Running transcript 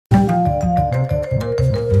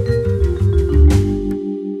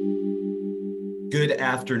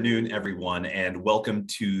afternoon, everyone, and welcome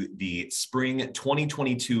to the Spring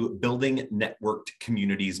 2022 Building Networked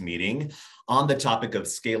Communities meeting on the topic of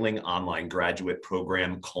scaling online graduate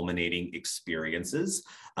program culminating experiences.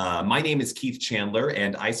 My name is Keith Chandler,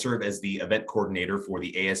 and I serve as the event coordinator for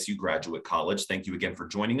the ASU Graduate College. Thank you again for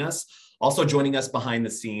joining us. Also joining us behind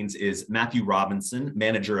the scenes is Matthew Robinson,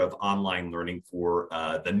 Manager of Online Learning for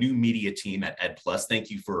the new media team at EdPlus. Thank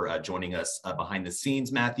you for joining us behind the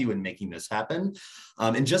scenes, Matthew, and making this happen.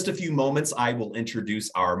 In just a few moments, I will introduce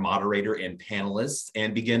our moderator and panelists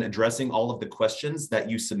and begin addressing all of the questions that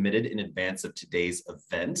you submitted in advance of today's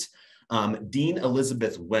event. Dean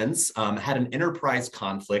Elizabeth Wentz had an enterprise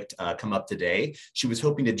conflict come up today. She was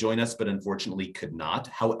hoping to join us, but unfortunately could not.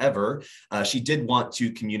 However, she did want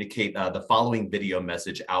to communicate the following video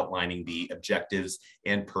message outlining the objectives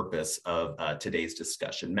and purpose of today's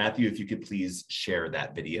discussion. Matthew, if you could please share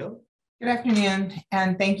that video. Good afternoon,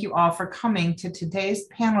 and thank you all for coming to today's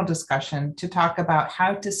panel discussion to talk about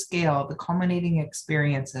how to scale the culminating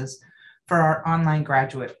experiences for our online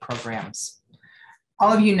graduate programs.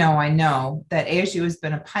 All of you know, I know, that ASU has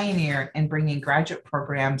been a pioneer in bringing graduate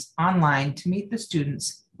programs online to meet the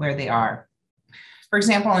students where they are. For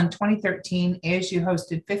example, in 2013, ASU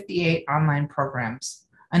hosted 58 online programs,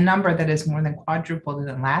 a number that has more than quadrupled in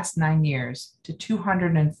the last 9 years to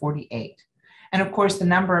 248. And of course, the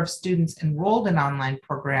number of students enrolled in online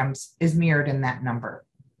programs is mirrored in that number.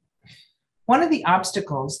 One of the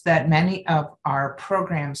obstacles that many of our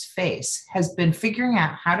programs face has been figuring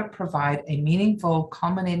out how to provide a meaningful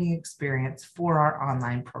culminating experience for our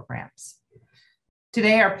online programs.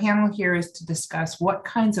 Today, our panel here is to discuss what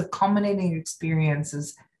kinds of culminating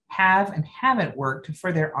experiences have and haven't worked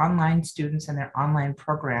for their online students and their online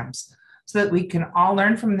programs, so that we can all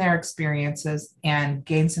learn from their experiences and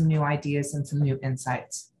gain some new ideas and some new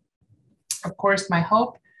insights. Of course, my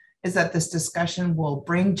hope is that this discussion will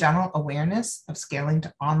bring general awareness of scaling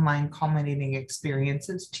to online culminating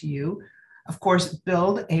experiences to you, of course,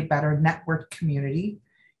 build a better networked community,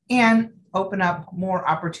 and open up more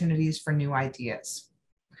opportunities for new ideas.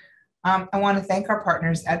 I want to thank our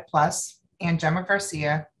partners, EdPlus, and Gemma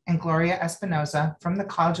Garcia, and Gloria Espinoza from the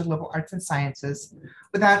College of Liberal Arts and Sciences,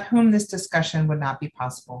 without whom this discussion would not be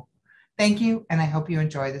possible. Thank you, and I hope you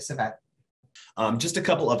enjoy this event. Just a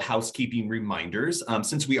couple of housekeeping reminders.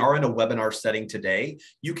 Since we are in a webinar setting today,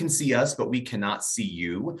 you can see us, but we cannot see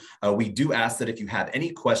you. We do ask that if you have any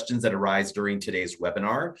questions that arise during today's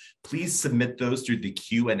webinar, please submit those through the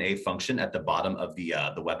Q&A function at the bottom of the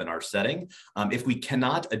webinar setting. If we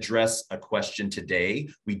cannot address a question today,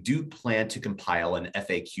 we do plan to compile an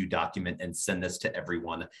FAQ document and send this to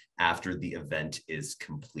everyone after the event is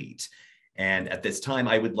complete. And at this time,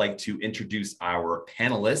 I would like to introduce our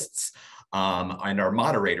panelists. And our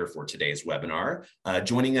moderator for today's webinar.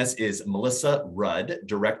 Joining us is Melissa Rudd,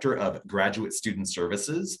 Director of Graduate Student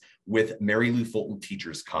Services with Mary Lou Fulton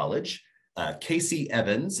Teachers College, Casey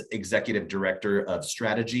Evans, Executive Director of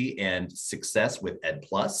Strategy and Success with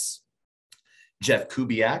EdPlus, Jeff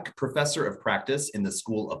Kubiak, Professor of Practice in the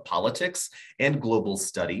School of Politics and Global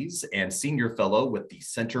Studies and Senior Fellow with the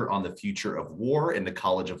Center on the Future of War in the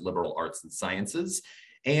College of Liberal Arts and Sciences.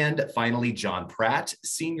 And finally, Jon Pratt,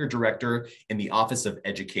 Senior Director in the Office of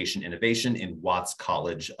Education Innovation in Watts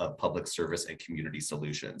College of Public Service and Community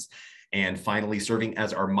Solutions. And finally, serving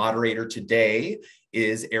as our moderator today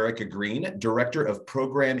is Erica Green, Director of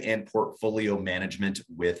Program and Portfolio Management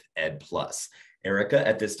with EdPlus. Erica,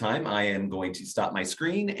 at this time, I am going to stop my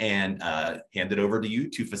screen and hand it over to you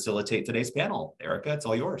to facilitate today's panel. Erica, it's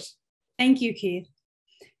all yours. Thank you, Keith.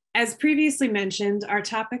 As previously mentioned, our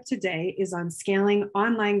topic today is on scaling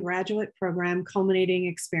online graduate program culminating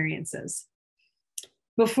experiences.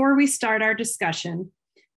 Before we start our discussion,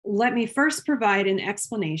 let me first provide an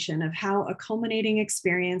explanation of how a culminating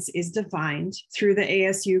experience is defined through the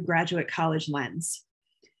ASU Graduate College lens.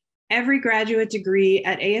 Every graduate degree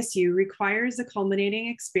at ASU requires a culminating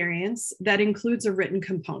experience that includes a written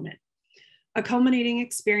component. A culminating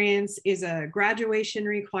experience is a graduation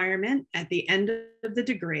requirement at the end of the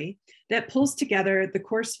degree that pulls together the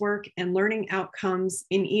coursework and learning outcomes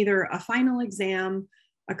in either a final exam,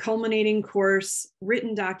 a culminating course,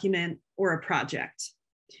 written document, or a project.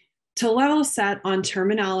 To level set on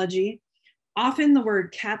terminology, often the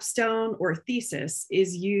word capstone or thesis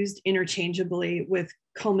is used interchangeably with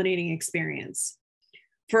culminating experience.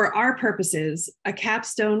 For our purposes, a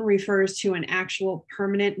capstone refers to an actual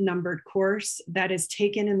permanent numbered course that is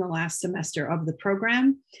taken in the last semester of the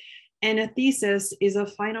program, and a thesis is a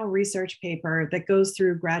final research paper that goes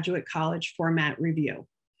through graduate college format review.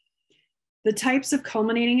 The types of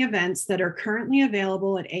culminating events that are currently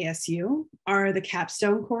available at ASU are the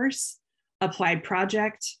capstone course, applied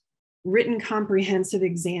project, written comprehensive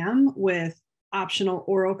exam with optional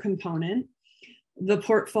oral component, the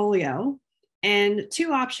portfolio, and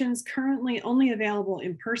 2 options currently only available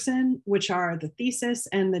in person, which are the thesis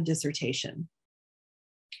and the dissertation.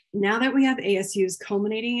 Now that we have ASU's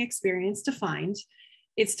culminating experience defined,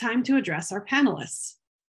 it's time to address our panelists.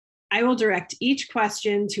 I will direct each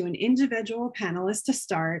question to an individual panelist to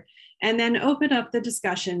start, and then open up the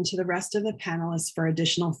discussion to the rest of the panelists for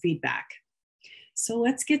additional feedback. So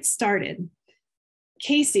let's get started.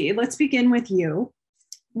 Casey, let's begin with you.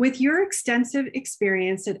 With your extensive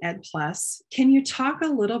experience at EdPlus, can you talk a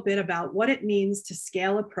little bit about what it means to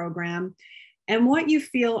scale a program and what you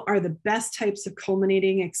feel are the best types of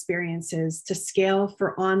culminating experiences to scale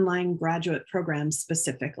for online graduate programs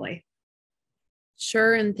specifically?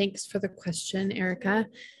 Sure, and thanks for the question, Erica.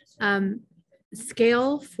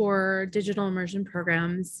 Scale for digital immersion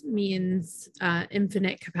programs means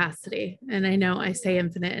infinite capacity. And I know I say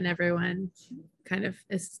infinite and everyone kind of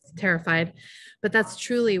is terrified, but that's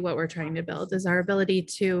truly what we're trying to build, is our ability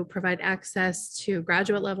to provide access to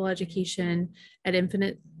graduate level education at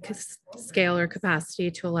infinite scale or capacity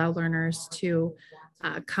to allow learners to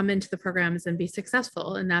come into the programs and be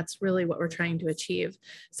successful. And that's really what we're trying to achieve.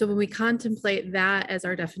 So when we contemplate that as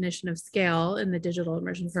our definition of scale in the digital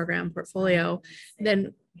immersion program portfolio,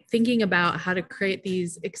 then thinking about how to create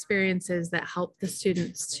these experiences that help the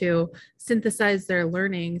students to synthesize their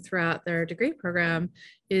learning throughout their degree program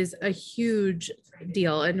is a huge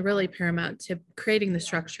deal and really paramount to creating the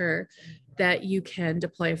structure that you can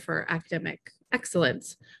deploy for academic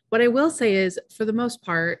excellence. What I will say is, for the most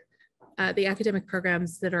part, the academic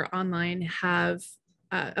programs that are online have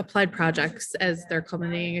applied projects as their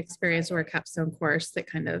culminating experience, or a capstone course that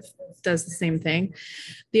kind of does the same thing.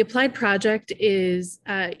 The applied project is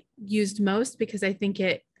used most because I think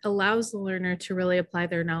it allows the learner to really apply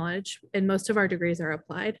their knowledge, and most of our degrees are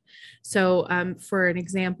applied. So for an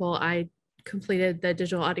example, I completed the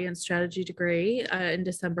digital audience strategy degree in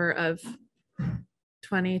December of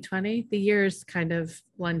 2020. The years kind of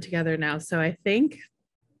blend together now, so I think.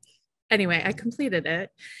 Anyway, I completed it.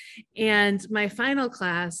 And my final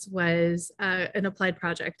class was an applied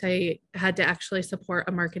project. I had to actually support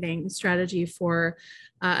a marketing strategy for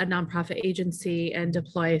a nonprofit agency and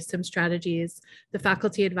deploy some strategies. The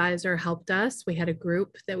faculty advisor helped us. We had a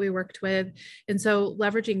group that we worked with. And so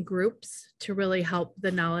leveraging groups to really help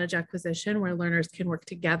the knowledge acquisition, where learners can work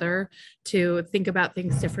together to think about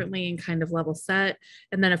things differently and kind of level set.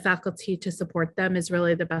 And then a faculty to support them is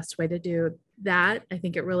really the best way to do that. I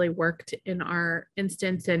think it really worked in our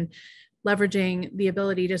instance, and leveraging the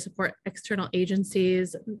ability to support external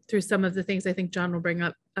agencies through some of the things I think Jon will bring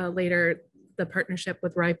up later, the partnership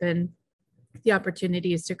with Ripen, the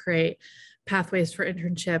opportunities to create pathways for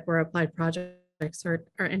internship or applied projects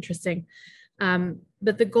are interesting.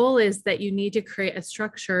 But the goal is that you need to create a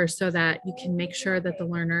structure so that you can make sure that the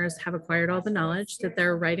learners have acquired all the knowledge, that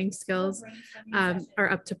their writing skills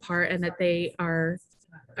are up to par, and that they are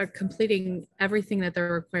completing everything that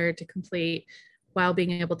they're required to complete while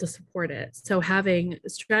being able to support it. So having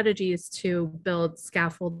strategies to build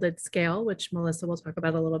scaffolded scale, which Melissa will talk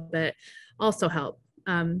about a little bit, also help.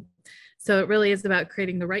 So it really is about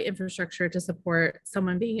creating the right infrastructure to support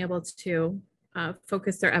someone being able to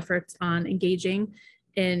focus their efforts on engaging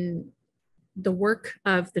in the work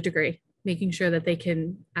of the degree, making sure that they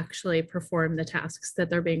can actually perform the tasks that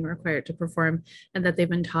they're being required to perform and that they've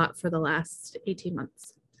been taught for the last 18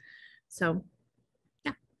 months. So,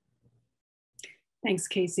 yeah. Thanks,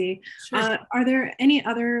 Casey. Sure. Are there any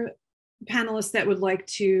other panelists that would like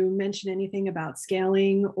to mention anything about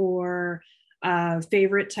scaling or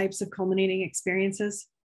favorite types of culminating experiences?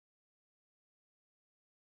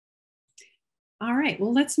 All right,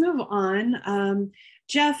 well, let's move on.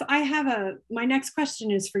 Jeff, my next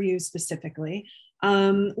question is for you specifically.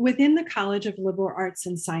 Within the College of Liberal Arts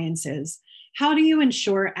and Sciences, how do you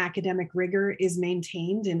ensure academic rigor is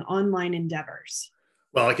maintained in online endeavors?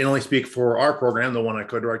 Well, I can only speak for our program, the one I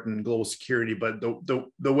co-direct in global security, but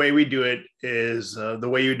the way we do it is the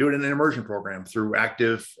way you do it in an immersion program, through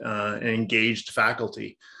active and engaged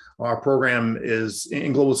faculty. Our program is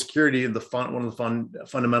in global security. One of the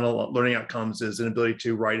fundamental learning outcomes is an ability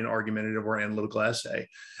to write an argumentative or analytical essay.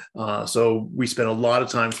 So we spend a lot of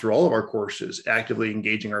time through all of our courses actively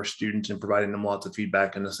engaging our students and providing them lots of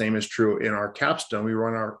feedback. And the same is true in our capstone. We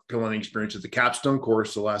run our culminating experience as the capstone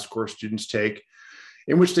course, the last course students take,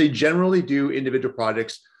 in which they generally do individual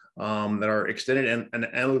projects that are extended and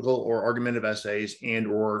analytical or argumentative essays and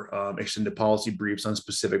or extended policy briefs on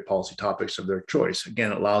specific policy topics of their choice.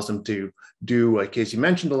 Again, it allows them to do, like Casey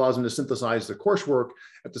mentioned, allows them to synthesize their coursework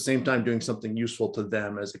at the same time doing something useful to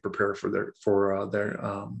them as they prepare for their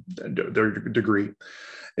degree.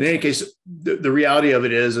 In any case, the reality of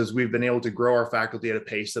it is we've been able to grow our faculty at a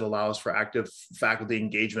pace that allows for active faculty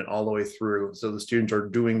engagement all the way through. So the students are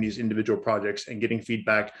doing these individual projects and getting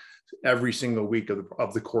feedback every single week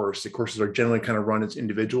of the course. The courses are generally kind of run as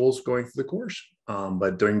individuals going through the course,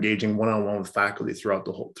 but they're engaging one-on-one with faculty throughout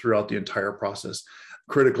the entire process.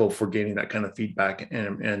 Critical for gaining that kind of feedback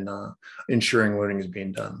and ensuring learning is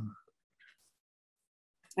being done.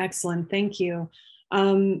 Excellent, thank you.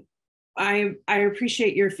 I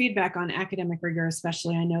appreciate your feedback on academic rigor,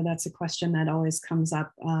 especially. I know that's a question that always comes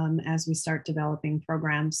up as we start developing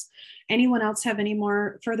programs. Anyone else have any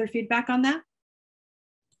more further feedback on that?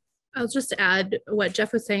 I'll just add what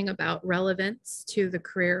Jeff was saying about relevance to the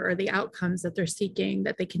career or the outcomes that they're seeking,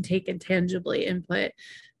 that they can take and tangibly input.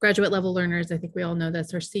 Graduate level learners, I think we all know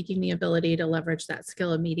this, are seeking the ability to leverage that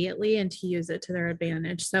skill immediately and to use it to their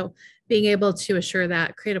advantage. So being able to assure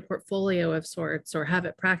that, create a portfolio of sorts or have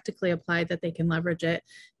it practically applied that they can leverage it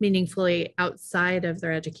meaningfully outside of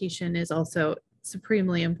their education is also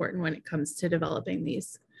supremely important when it comes to developing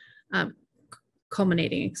these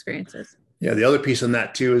culminating experiences. Yeah, the other piece on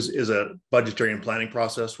that too is a budgetary and planning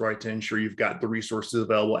process, right? To ensure you've got the resources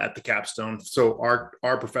available at the capstone. So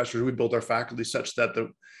our professors, we built our faculty such that the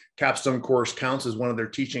capstone course counts as one of their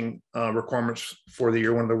teaching requirements for the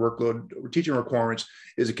year. One of the workload teaching requirements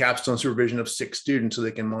is a capstone supervision of 6 students, so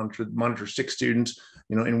they can monitor 6 students,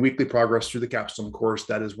 in weekly progress through the capstone course.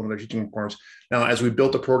 That is one of their teaching requirements. Now, as we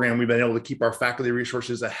built the program, we've been able to keep our faculty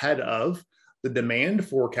resources ahead of the demand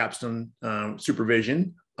for capstone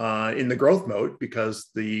supervision in the growth mode, because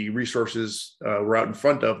the resources were out in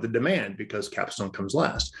front of the demand, because capstone comes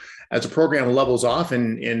last. As the program levels off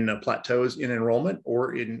in plateaus in enrollment,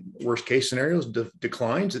 or in worst case scenarios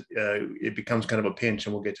declines, it becomes kind of a pinch,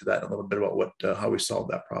 and we'll get to that in a little bit about how we solve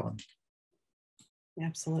that problem.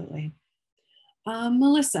 Absolutely.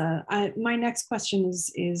 Melissa, my next question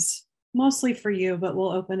is mostly for you, but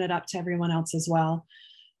we'll open it up to everyone else as well.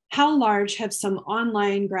 How large have some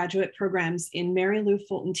online graduate programs in Mary Lou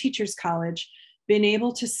Fulton Teachers College been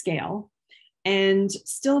able to scale and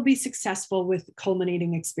still be successful with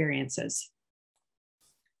culminating experiences?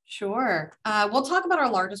 Sure. We'll talk about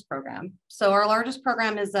our largest program. So our largest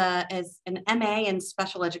program is an MA in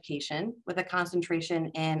special education with a concentration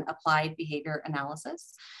in applied behavior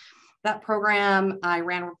analysis. That program, I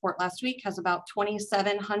ran a report last week, has about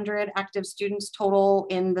 2,700 active students total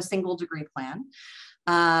in the single degree plan.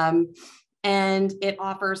 And it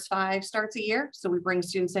offers 5 starts a year. So we bring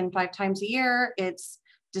students in 5 times a year. It's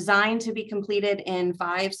designed to be completed in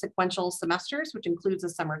 5 sequential semesters, which includes a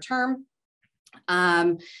summer term.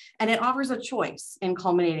 And it offers a choice in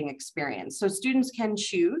culminating experience. So students can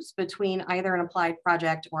choose between either an applied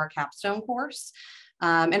project or a capstone course.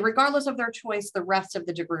 And regardless of their choice, the rest of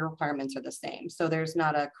the degree requirements are the same. So there's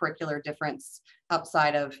not a curricular difference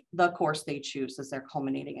outside of the course they choose as their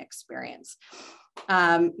culminating experience.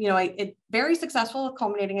 It's very successful with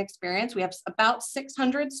culminating experience. We have about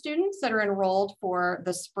 600 students that are enrolled for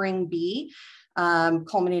the Spring B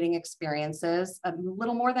culminating experiences. A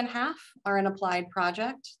little more than half are an applied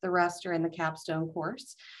project. The rest are in the capstone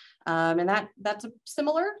course. And that's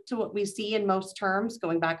similar to what we see in most terms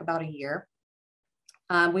going back about a year.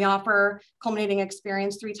 We offer culminating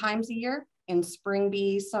experience 3 times a year in Spring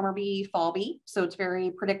B, Summer B, Fall B. So it's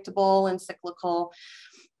very predictable and cyclical.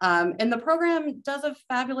 And the program does a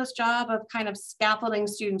fabulous job of kind of scaffolding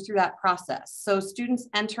students through that process. So students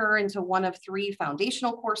enter into one of 3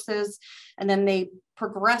 foundational courses, and then they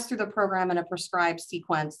progress through the program in a prescribed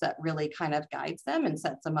sequence that really kind of guides them and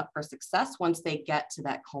sets them up for success once they get to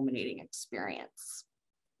that culminating experience.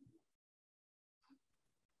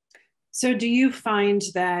 So do you find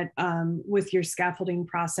that with your scaffolding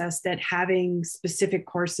process that having specific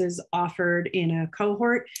courses offered in a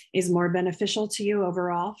cohort is more beneficial to you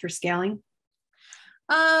overall for scaling?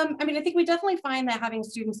 I think we definitely find that having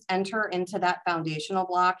students enter into that foundational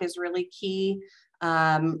block is really key.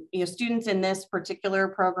 Students in this particular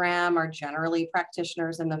program are generally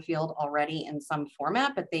practitioners in the field already in some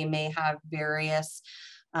format, but they may have various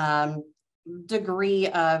degree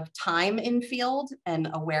of time in field and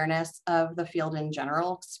awareness of the field in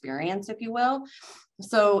general, experience, if you will.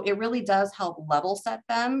 So it really does help level set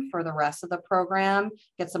them for the rest of the program,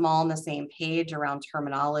 gets them all on the same page around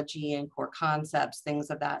terminology and core concepts, things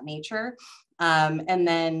of that nature. And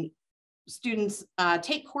then students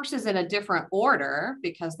take courses in a different order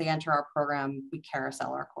because they enter our program, we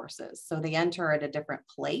carousel our courses. So they enter at a different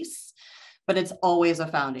place, but it's always a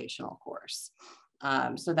foundational course.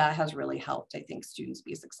 So that has really helped, I think, students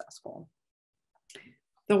be successful.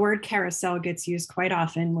 The word carousel gets used quite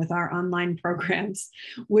often with our online programs.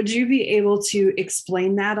 Would you be able to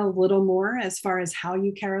explain that a little more as far as how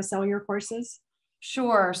you carousel your courses?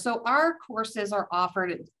 Sure. So our courses are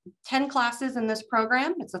offered 10 classes in this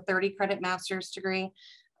program. It's a 30 credit master's degree.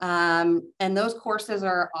 And those courses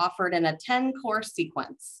are offered in a 10 course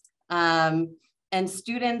sequence. And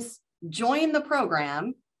students join the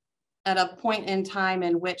program at a point in time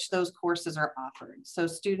in which those courses are offered. So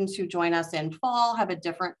students who join us in fall have a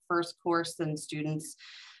different first course than students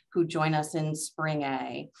who join us in spring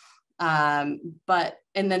A. And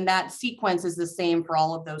then that sequence is the same for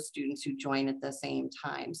all of those students who join at the same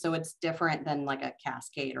time. So it's different than like a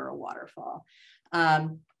cascade or a waterfall.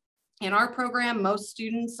 In our program, most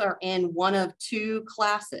students are in one of two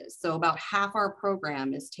classes. So about half our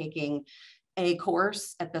program is taking a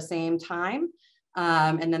course at the same time.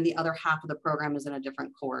 And then the other half of the program is in a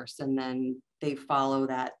different course. And then they follow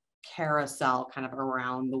that carousel kind of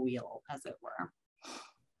around the wheel, as it were.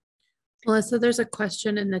 Melissa, there's a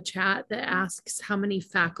question in the chat that asks how many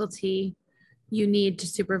faculty you need to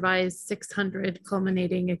supervise 600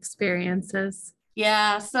 culminating experiences.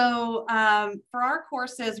 Yeah, so for our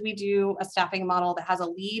courses, we do a staffing model that has a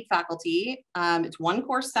lead faculty. It's one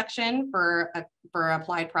course section for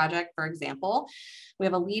applied project, for example. We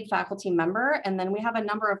have a lead faculty member, and then we have a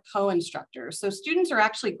number of co-instructors. So students are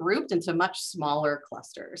actually grouped into much smaller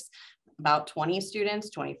clusters, about 20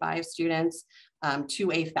 students, 25 students.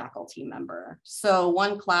 To a faculty member. So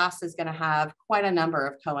one class is going to have quite a number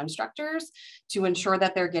of co-instructors to ensure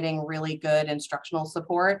that they're getting really good instructional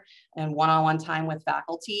support and one-on-one time with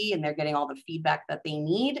faculty, and they're getting all the feedback that they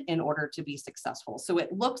need in order to be successful. So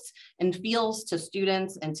it looks and feels to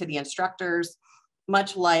students and to the instructors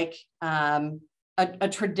much like a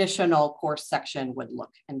traditional course section would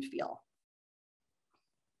look and feel.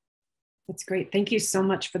 That's great. Thank you so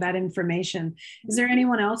much for that information. Is there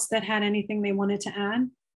anyone else that had anything they wanted to add?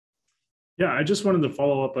 Yeah, I just wanted to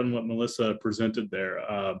follow up on what Melissa presented there.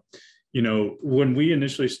 You know, when we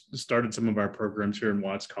initially started some of our programs here in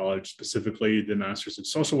Watts College, specifically the Master's in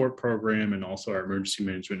Social Work program and also our Emergency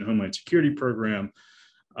Management and Homeland Security program,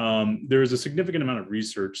 there was a significant amount of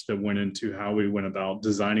research that went into how we went about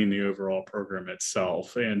designing the overall program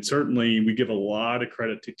itself. And certainly we give a lot of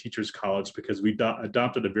credit to Teachers College because we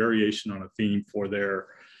adopted a variation on a theme for their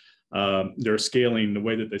scaling, the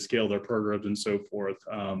way that they scale their programs and so forth.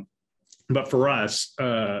 But for us,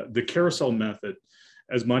 the carousel method,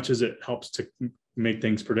 as much as it helps to make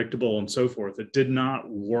things predictable and so forth, it did not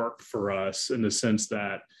work for us in the sense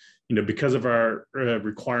that, you know, because of our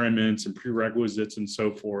requirements and prerequisites and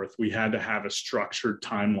so forth, we had to have a structured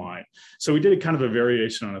timeline. So we did kind of a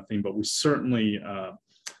variation on a theme, but we certainly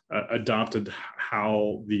adopted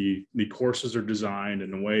how the courses are designed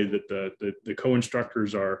and the way that the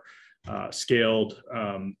co-instructors are scaled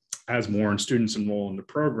as more students enroll in the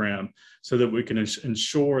program, so that we can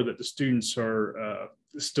ensure that the students are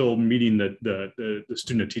still meeting the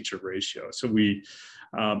student-to-teacher ratio. So we,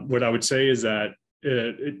 what I would say is that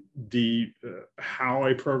how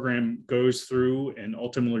a program goes through and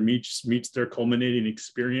ultimately meets their culminating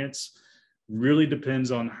experience really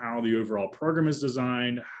depends on how the overall program is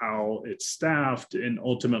designed, how it's staffed, and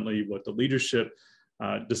ultimately what the leadership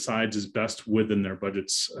decides is best within their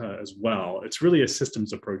budgets as well. It's really a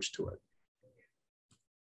systems approach to it.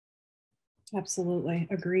 Absolutely,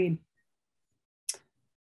 agreed.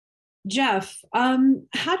 Jeff, how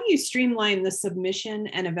do you streamline the submission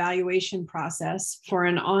and evaluation process for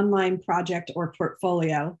an online project or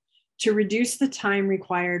portfolio to reduce the time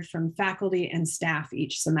required from faculty and staff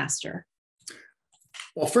each semester?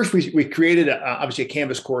 Well, first we created obviously a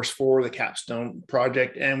Canvas course for the capstone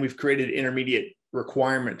project, and we've created intermediate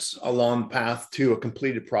requirements along the path to a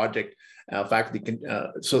completed project. Faculty can,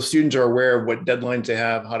 so students are aware of what deadlines they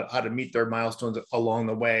have, how to meet their milestones along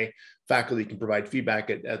the way. Faculty can provide feedback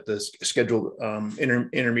at the scheduled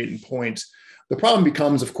intermediate points. The problem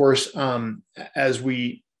becomes, of course, as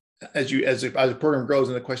the program grows,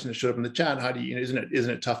 and the question that showed up in the chat, how do you, isn't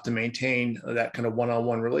it tough to maintain that kind of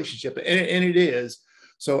one-on-one relationship? And it is.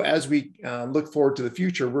 So as we look forward to the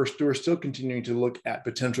future, we're still continuing to look at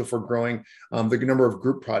potential for growing the number of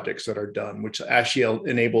group projects that are done, which actually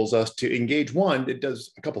enables us to engage. One, it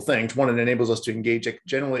does a couple things. One, it enables us to engage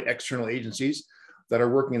generally external agencies that are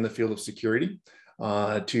working in the field of security.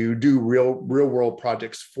 to do real world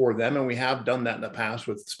projects for them. And we have done that in the past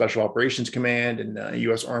with Special Operations Command and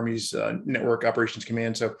U.S. Army's Network Operations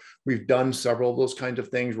Command. So we've done several of those kinds of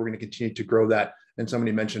things. We're going to continue to grow that. And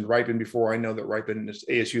somebody mentioned Ripon before. I know that Ripon is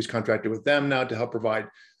ASU is contracted with them now to help provide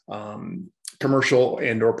commercial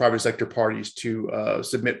and or private sector parties to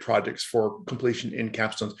submit projects for completion in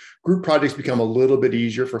capstones. Group projects become a little bit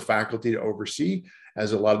easier for faculty to oversee,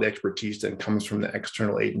 as a lot of the expertise then comes from the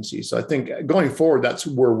external agencies. So I think going forward, that's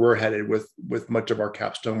where we're headed with much of our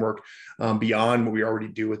capstone work beyond what we already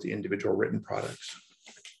do with the individual written products.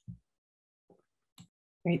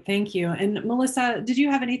 Great, thank you. And Melissa, did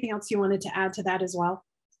you have anything else you wanted to add to that as well?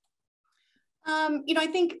 I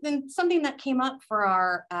think then something that came up for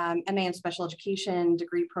our MA in Special Education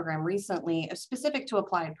degree program recently, specific to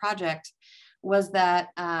applied project, was that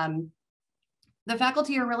the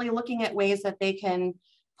faculty are really looking at ways that they can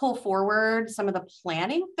pull forward some of the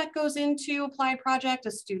planning that goes into applied project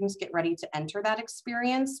as students get ready to enter that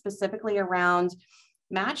experience, specifically around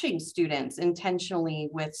matching students intentionally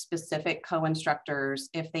with specific co-instructors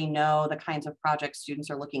if they know the kinds of projects students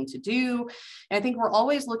are looking to do. And I think we're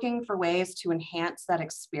always looking for ways to enhance that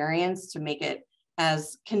experience to make it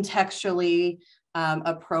as contextually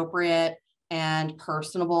appropriate and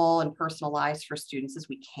personable and personalized for students as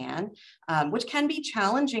we can, which can be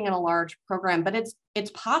challenging in a large program, but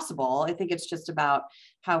it's possible. I think it's just about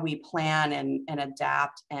how we plan and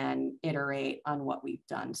adapt and iterate on what we've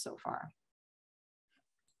done so far.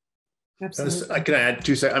 Absolutely. I can add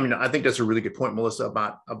 2 seconds. I mean, I think that's a really good point, Melissa,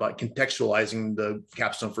 about contextualizing the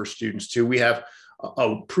capstone for students too. We have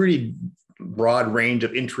a pretty broad range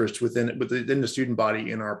of interests within the student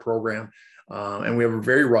body in our program. And we have a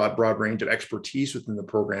very broad range of expertise within the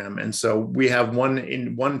program. And so we have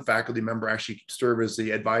one faculty member actually serve as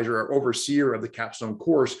the advisor or overseer of the capstone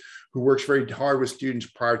course, who works very hard with students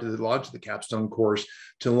prior to the launch of the capstone course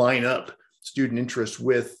to line up student interests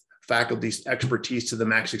with faculty's expertise to the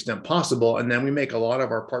max extent possible. And then we make a lot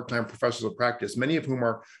of our part-time professors of practice, many of whom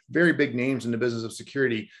are very big names in the business of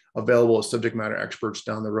security, available as subject matter experts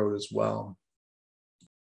down the road as well.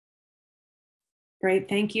 Great,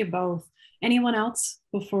 thank you both. Anyone else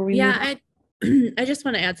before we move on? I just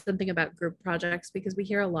want to add something about group projects, because we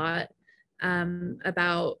hear a lot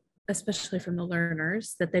about, especially from the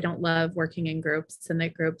learners, that they don't love working in groups and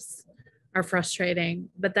that groups are frustrating,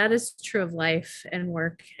 but that is true of life and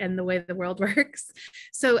work and the way the world works.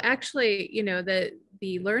 So actually,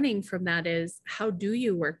 the learning from that is, how do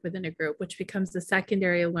you work within a group, which becomes the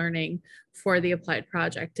secondary learning for the applied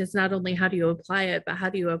project. It's not only how do you apply it, but how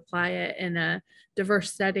do you apply it in a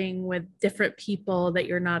diverse setting with different people that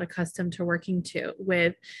you're not accustomed to working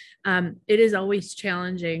with. It is always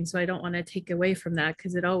challenging, so I don't want to take away from that,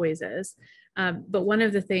 because it always is. But one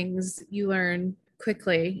of the things you learn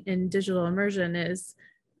quickly in digital immersion is,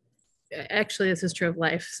 actually, this is true of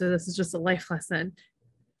life, so this is just a life lesson.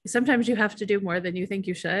 Sometimes you have to do more than you think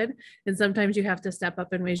you should, and sometimes you have to step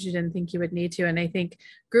up in ways you didn't think you would need to. And I think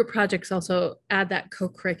group projects also add that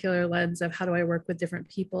co-curricular lens of, how do I work with different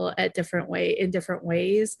people in different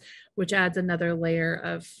ways, which adds another layer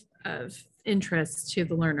of interest to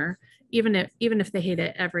the learner. Even if they hate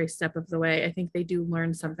it every step of the way, I think they do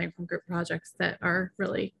learn something from group projects that are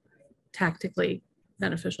really tactically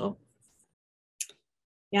beneficial.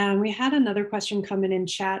 Yeah, and we had another question come in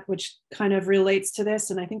chat, which kind of relates to this,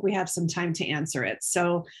 and I think we have some time to answer it.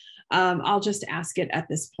 So I'll just ask it at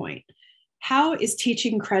this point. How is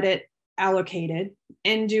teaching credit allocated,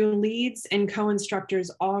 and do leads and co-instructors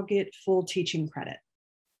all get full teaching credit?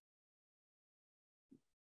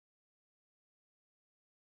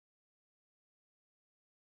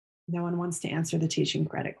 No one wants to answer the teaching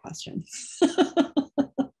credit question.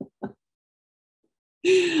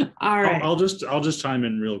 All right. I'll just chime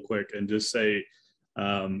in real quick and just say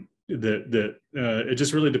that it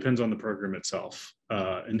just really depends on the program itself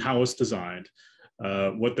and how it's designed,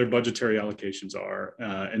 what their budgetary allocations are,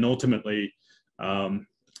 and ultimately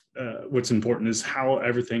what's important is how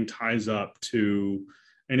everything ties up to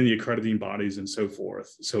any of the accrediting bodies and so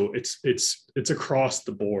forth. So it's across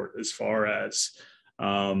the board as far as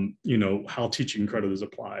how teaching credit is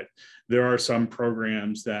applied. There are some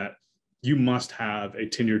programs that you must have a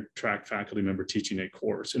tenured track faculty member teaching a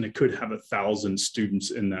course, and it could have 1,000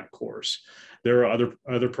 students in that course. There are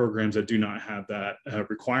other programs that do not have that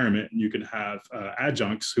requirement, and you can have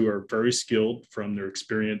adjuncts who are very skilled from their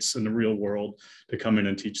experience in the real world to come in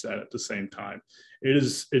and teach that at the same time. It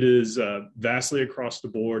is vastly across the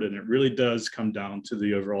board, and it really does come down to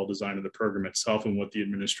the overall design of the program itself and what the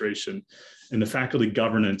administration and the faculty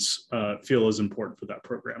governance feel is important for that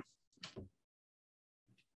program.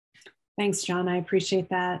 Thanks, John. I appreciate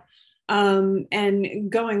that.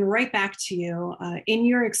 And going right back to you, in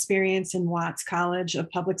your experience in Watts College of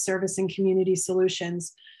Public Service and Community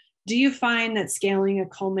Solutions, do you find that scaling a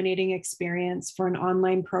culminating experience for an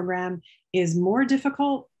online program is more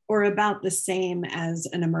difficult or about the same as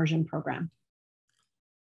an immersion program?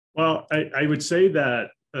 Well, I would say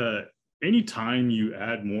that anytime you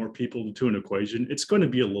add more people to an equation, it's going to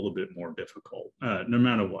be a little bit more difficult, no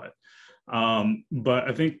matter what. But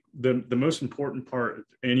I think the most important part of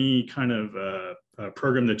any kind of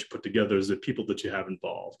program that you put together is the people that you have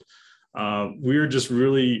involved. We're just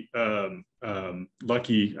really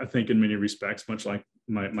lucky, I think, in many respects, much like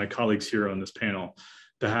my colleagues here on this panel,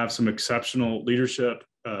 to have some exceptional leadership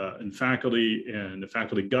and the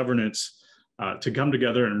faculty governance to come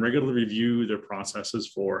together and regularly review their processes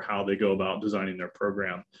for how they go about designing their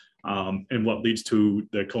program and what leads to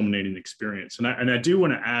the culminating experience. And I do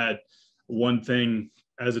want to add one thing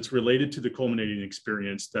as it's related to the culminating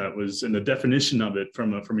experience that was in the definition of it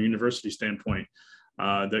from a university standpoint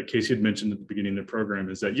that Casey had mentioned at the beginning of the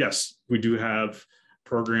program, is that yes, we do have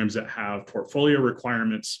programs that have portfolio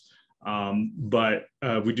requirements, but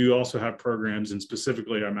we do also have programs, and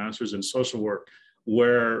specifically our master's in social work,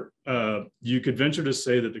 where you could venture to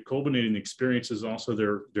say that the culminating experience is also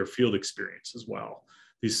their field experience as well.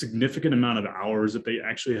 The significant amount of hours that they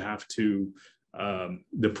actually have to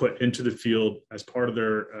put into the field as part of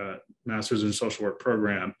their master's in social work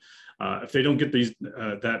program. If they don't get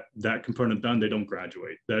that component done, they don't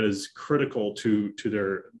graduate. That is critical to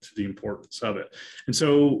the importance of it. And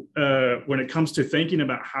so when it comes to thinking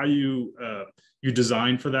about how you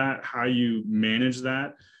design for that, how you manage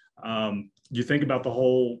that, you think about the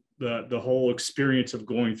whole experience of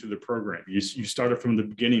going through the program. You started from the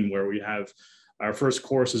beginning, where we have our first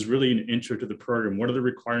course is really an intro to the program. What are the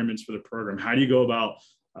requirements for the program? How do you go about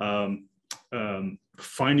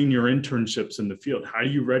finding your internships in the field? How do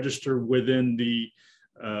you register within the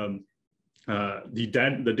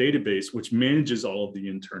database, which manages all of the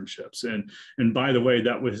internships? And by the way,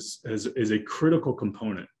 that is a critical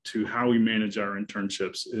component to how we manage our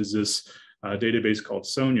internships, is this database called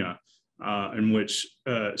Sonia, in which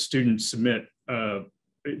students submit.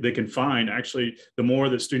 They can find, actually, the more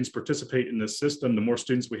that students participate in this system, the more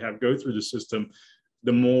students we have go through the system,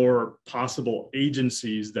 the more possible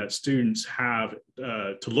agencies that students have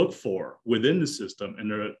to look for within the system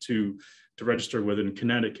and to register within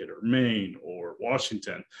Connecticut or Maine or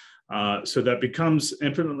Washington. So that becomes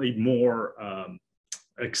infinitely more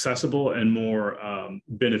accessible and more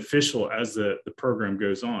beneficial as the program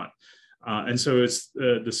goes on. And so it's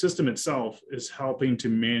the system itself is helping to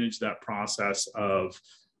manage that process of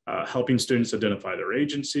helping students identify their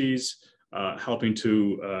agencies, helping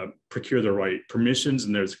to procure the right permissions,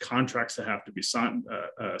 and there's contracts that have to be signed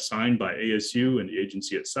by ASU and the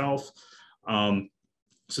agency itself.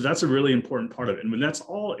 So that's a really important part of it. And when that's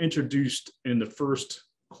all introduced in the first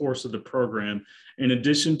course of the program, in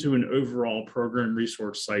addition to an overall program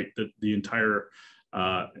resource site that the entire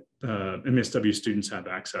MSW students have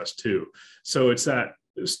access to. So it's that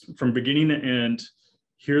from beginning to end,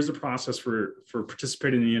 here's the process for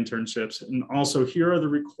participating in the internships, and also here are the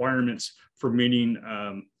requirements for meeting,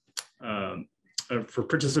 for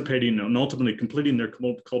participating and ultimately completing their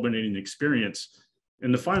culminating experience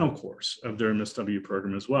in the final course of their MSW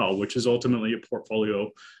program as well, which is ultimately a portfolio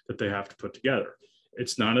that they have to put together.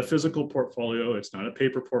 It's not a physical portfolio, it's not a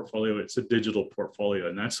paper portfolio, it's a digital portfolio.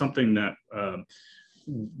 And that's something that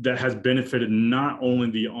that has benefited not only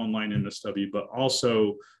the online MSW, but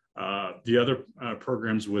also the other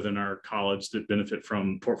programs within our college that benefit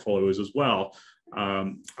from portfolios as well.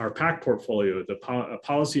 Our PAC portfolio, the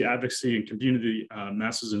Policy Advocacy and Community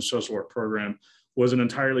Masters in Social Work program, was an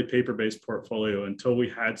entirely paper-based portfolio until we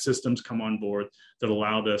had systems come on board that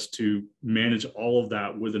allowed us to manage all of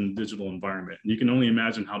that within a digital environment. And you can only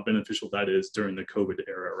imagine how beneficial that is during the COVID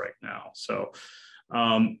era right now. So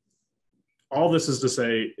all this is to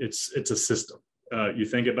say, it's a system. You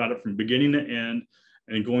think about it from beginning to end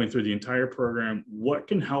and going through the entire program. What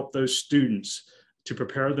can help those students to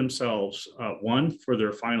prepare themselves, one, for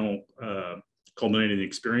their final culminating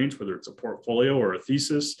experience, whether it's a portfolio or a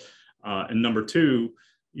thesis, and number two,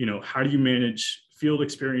 how do you manage field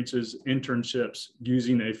experiences, internships,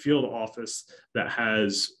 using a field office that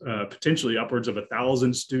has potentially upwards of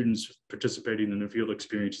 1,000 students participating in the field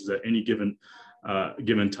experiences at any given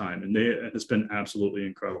time. And it's been absolutely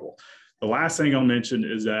incredible. The last thing I'll mention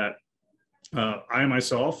is that I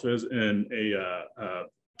myself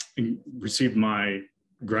received my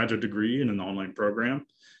graduate degree in an online program.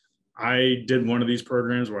 I did one of these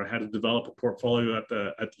programs where I had to develop a portfolio at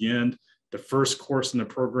the end. The first course in the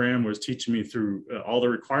program was teaching me through all the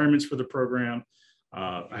requirements for the program,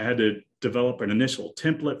 I had to develop an initial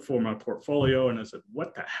template for my portfolio. And I said,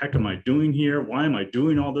 what the heck am I doing here? Why am I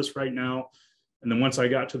doing all this right now? And then once I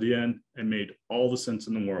got to the end, it made all the sense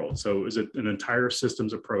in the world. So it was an entire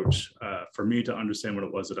systems approach for me to understand what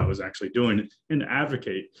it was that I was actually doing and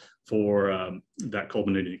advocate for that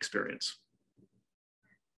culminating experience.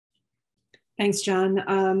 Thanks, John.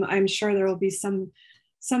 I'm sure there will be some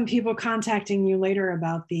people contacting you later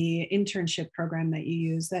about the internship program that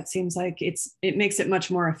you use. That seems like it makes it much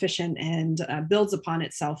more efficient and builds upon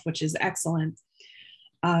itself, which is excellent.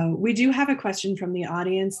 We do have a question from the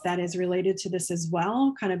audience that is related to this as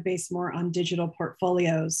well, kind of based more on digital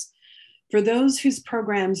portfolios. For those whose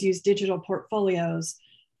programs use digital portfolios,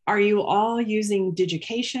 are you all using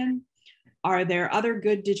Digication? Are there other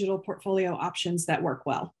good digital portfolio options that work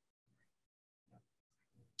well?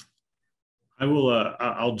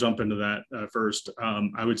 I'll jump into that first.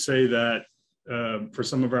 I would say that for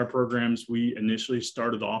some of our programs, we initially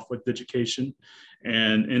started off with Digication,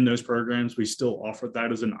 and in those programs, we still offer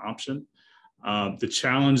that as an option. The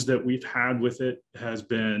challenge that we've had with it has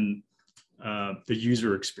been the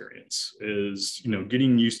user experience, is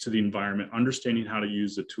getting used to the environment, understanding how to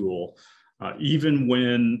use the tool, even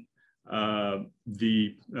when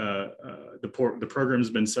the program has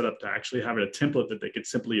been set up to actually have a template that they could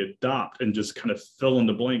simply adopt and just kind of fill in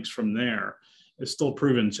the blanks from there. It's still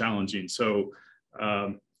proven challenging. So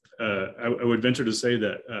I would venture to say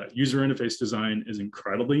that user interface design is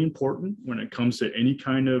incredibly important when it comes to any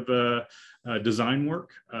kind of design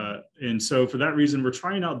work. And so for that reason, we're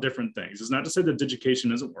trying out different things. It's not to say that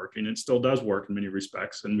Digication isn't working. It still does work in many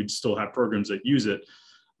respects, and we still have programs that use it.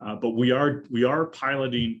 But we are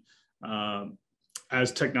piloting,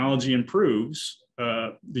 as technology improves,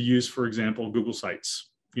 the use, for example, Google Sites,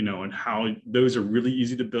 and how those are really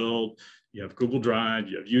easy to build. You have Google Drive,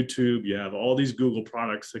 you have YouTube, you have all these Google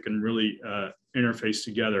products that can really interface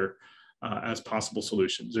together as possible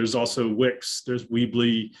solutions. There's also Wix, there's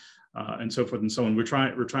Weebly, and so forth and so on. We're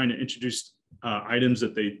trying to introduce items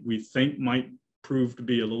that we think might prove to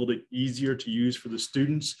be a little bit easier to use for the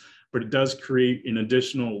students, but it does create an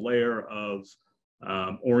additional layer of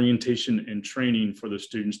orientation and training for the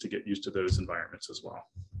students to get used to those environments as well.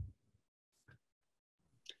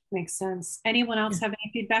 Makes sense. Anyone else have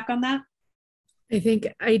any feedback on that? I think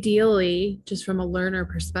ideally, just from a learner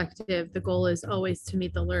perspective, the goal is always to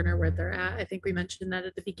meet the learner where they're at. I think we mentioned that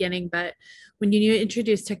at the beginning, but when you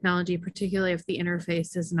introduce technology, particularly if the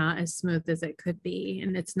interface is not as smooth as it could be,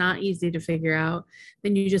 and it's not easy to figure out,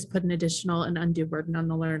 then you just put an additional and undue burden on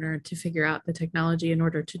the learner to figure out the technology in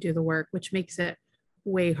order to do the work, which makes it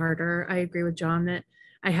way harder. I agree with John that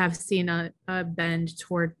I have seen a bend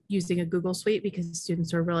toward using a Google Suite because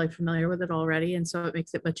students are really familiar with it already. And so it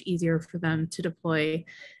makes it much easier for them to deploy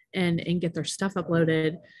and get their stuff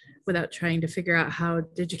uploaded without trying to figure out how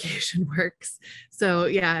Digication works. So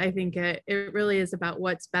yeah, I think it really is about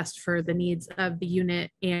what's best for the needs of the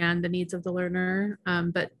unit and the needs of the learner.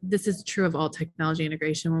 But this is true of all technology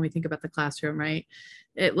integration when we think about the classroom, right?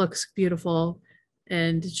 It looks beautiful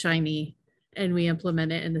and shiny, and we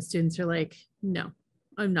implement it and the students are like, no,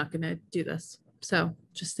 I'm not going to do this. So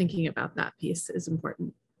just thinking about that piece is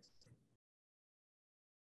important.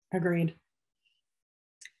 Agreed.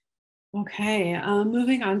 Okay,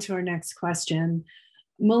 moving on to our next question.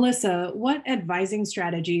 Melissa, what advising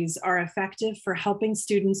strategies are effective for helping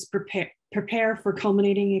students prepare for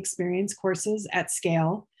culminating experience courses at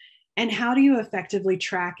scale? And how do you effectively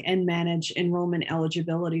track and manage enrollment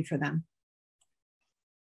eligibility for them?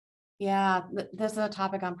 Yeah, this is a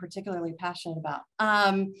topic I'm particularly passionate about.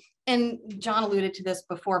 And John alluded to this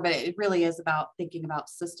before, but it really is about thinking about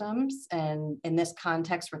systems. And in this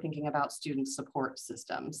context, we're thinking about student support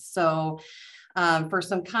systems. So for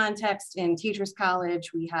some context, in Teachers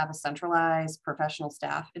College, we have a centralized professional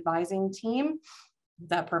staff advising team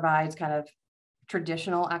that provides kind of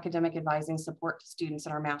traditional academic advising support to students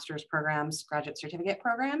in our master's programs, graduate certificate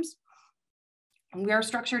programs. And we are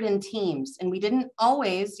structured in teams, and we didn't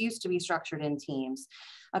always used to be structured in teams.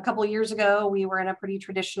 A couple of years ago, we were in a pretty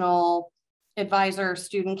traditional advisor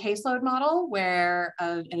student caseload model where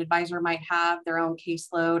an advisor might have their own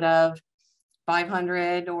caseload of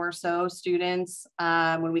 500 or so students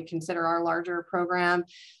when we consider our larger program.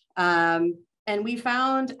 And we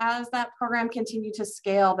found as that program continued to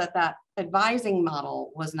scale that advising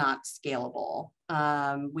model was not scalable.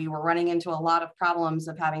 We were running into a lot of problems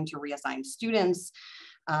of having to reassign students,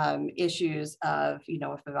 issues of,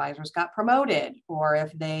 if advisors got promoted or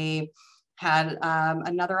if they had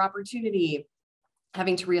another opportunity,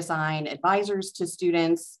 having to reassign advisors to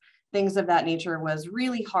students, things of that nature was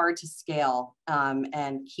really hard to scale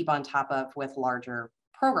and keep on top of with larger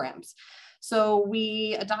programs. So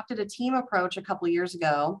we adopted a team approach a couple of years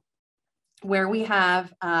ago, where we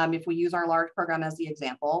have, if we use our large program as the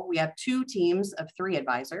example, we have 2 teams of 3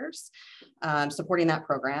 advisors supporting that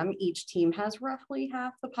program. Each team has roughly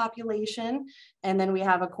half the population. And then we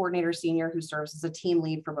have a coordinator senior who serves as a team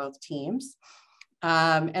lead for both teams.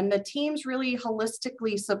 And the teams really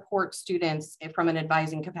holistically support students from an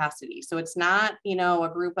advising capacity. So it's not, you know, a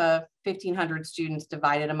group of 1,500 students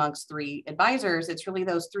divided amongst 3 advisors. It's really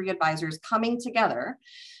those 3 advisors coming together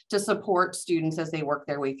to support students as they work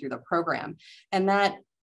their way through the program. And that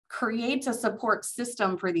creates a support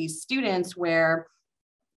system for these students where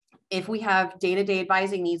if we have day-to-day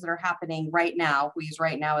advising needs that are happening right now, we use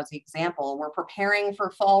right now as the example, we're preparing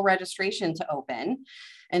for fall registration to open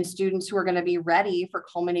and students who are going to be ready for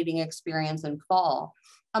culminating experience in fall.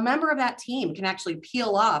 A member of that team can actually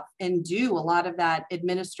peel off and do a lot of that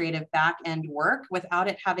administrative back-end work without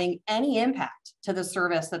it having any impact to the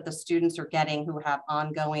service that the students are getting who have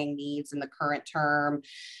ongoing needs in the current term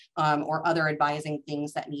or other advising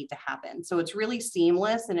things that need to happen. So it's really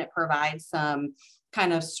seamless and it provides some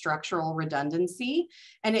kind of structural redundancy,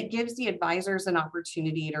 and it gives the advisors an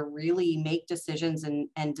opportunity to really make decisions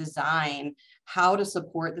and design how to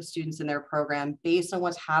support the students in their program based on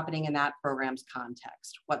what's happening in that program's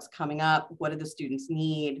context. What's coming up, what do the students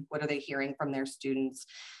need, what are they hearing from their students?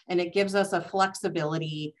 And it gives us a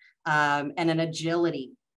flexibility and an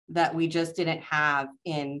agility that we just didn't have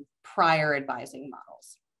in prior advising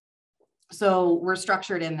models. So we're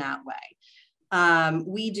structured in that way.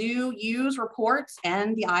 We do use reports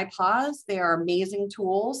and the iPods. They are amazing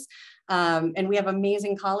tools. And we have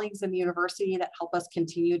amazing colleagues in the university that help us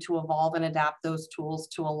continue to evolve and adapt those tools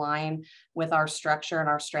to align with our structure and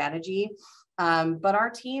our strategy. But our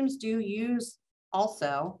teams do use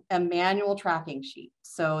also a manual tracking sheet.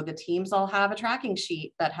 So the teams all have a tracking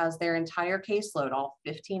sheet that has their entire caseload, all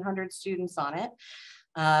 1,500 students on it.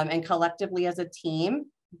 And collectively as a team,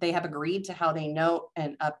 they have agreed to how they note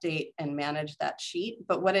and update and manage that sheet.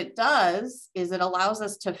 But what it does is it allows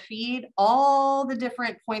us to feed all the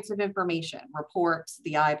different points of information, reports,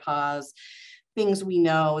 the iPods, things we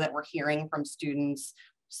know that we're hearing from students.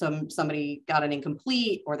 Somebody got an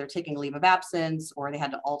incomplete, or they're taking a leave of absence, or they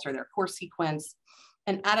had to alter their course sequence.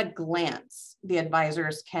 And at a glance, the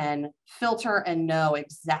advisors can filter and know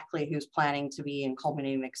exactly who's planning to be in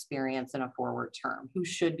culminating experience in a forward term, who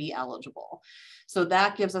should be eligible. So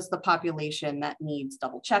that gives us the population that needs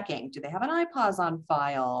double checking. Do they have an iPods on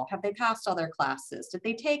file? Have they passed all their classes? Did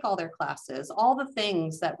they take all their classes? All the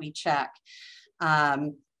things that we check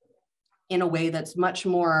in a way that's much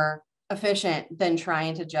more efficient than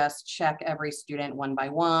trying to just check every student one by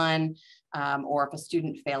one. Or if a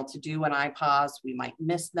student failed to do an iPods, we might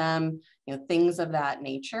miss them, you know, things of that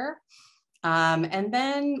nature. And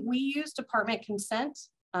then we use department consent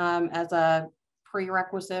as a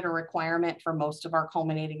prerequisite or requirement for most of our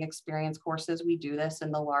culminating experience courses. We do this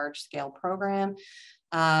in the large scale program.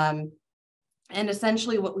 And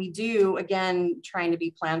essentially what we do, again, trying to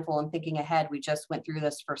be planful and thinking ahead, we just went through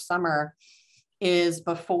this for summer, is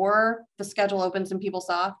before the schedule opens in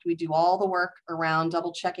PeopleSoft, we do all the work around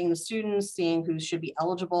double checking the students, seeing who should be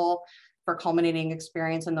eligible for culminating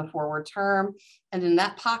experience in the forward term. And in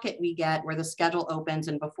that pocket we get where the schedule opens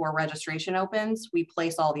and before registration opens, we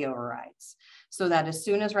place all the overrides. So that as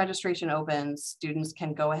soon as registration opens, students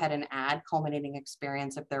can go ahead and add culminating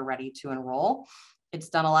experience if they're ready to enroll. It's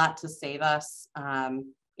done a lot to save us,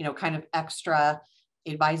 you know, kind of extra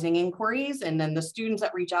advising inquiries. And then the students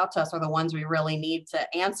that reach out to us are the ones we really need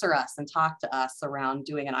to answer us and talk to us around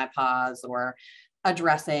doing an iPods or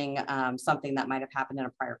addressing something that might have happened in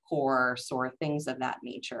a prior course or things of that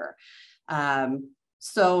nature.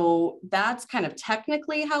 So that's kind of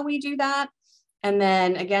technically how we do that. And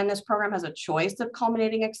then again, this program has a choice of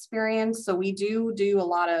culminating experience. So we do a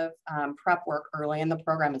lot of prep work early in the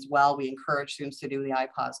program as well. We encourage students to do the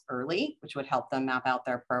iPods early, which would help them map out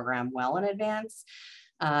their program well in advance.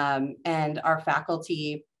 And our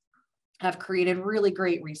faculty have created really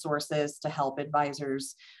great resources to help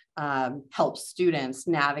advisors help students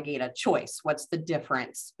navigate a choice. What's the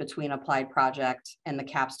difference between applied project and the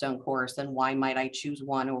capstone course, and why might I choose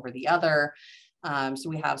one over the other? So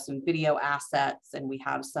we have some video assets and we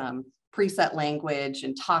have some preset language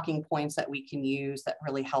and talking points that we can use that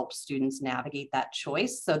really help students navigate that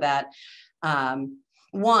choice, so that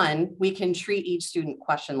one, we can treat each student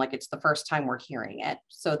question like it's the first time we're hearing it,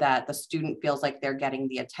 so that the student feels like they're getting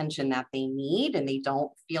the attention that they need and they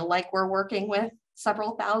don't feel like we're working with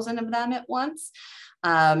several thousand of them at once.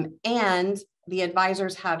 And the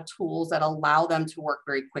advisors have tools that allow them to work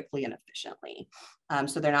very quickly and efficiently.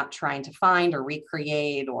 So they're not trying to find or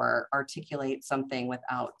recreate or articulate something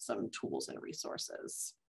without some tools and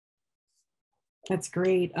resources. That's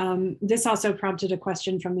great. This also prompted a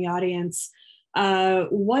question from the audience.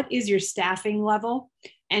 What is your staffing level?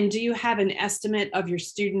 And do you have an estimate of your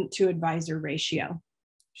student to advisor ratio?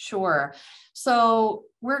 Sure. So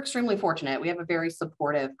we're extremely fortunate. We have a very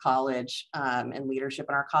supportive college and leadership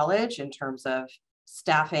in our college in terms of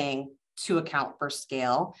staffing to account for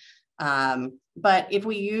scale. But if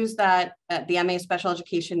we use that, the MA Special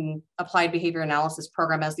Education Applied Behavior Analysis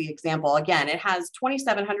program as the example, again, it has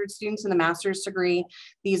 2,700 students in the master's degree.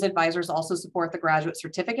 These advisors also support the graduate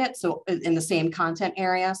certificate, so in the same content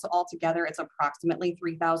area. So altogether, it's approximately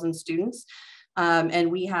 3,000 students. And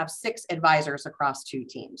we have 6 advisors across 2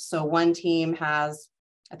 teams. So one team has,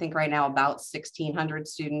 I think right now, about 1,600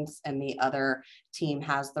 students, and the other team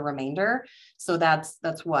has the remainder. So that's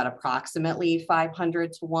what, approximately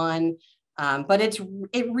 500 to 1. But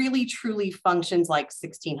it really truly functions like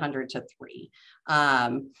 1,600 to 3.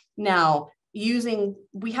 Now,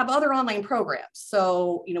 we have other online programs.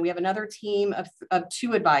 So, we have another team of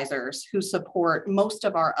 2 advisors who support most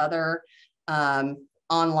of our other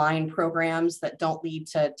online programs that don't lead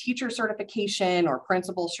to teacher certification or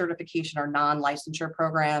principal certification or non-licensure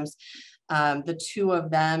programs. The 2 of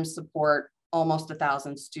them support almost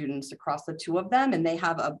 1,000 students across the 2 of them, and they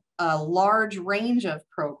have a large range of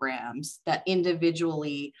programs that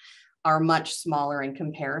individually are much smaller in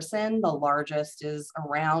comparison. The largest is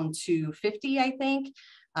around 250, I think.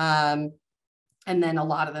 And then a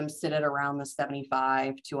lot of them sit at around the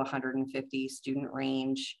 75 to 150 student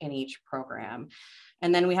range in each program.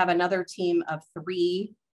 And then we have another team of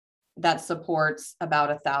 3 that supports about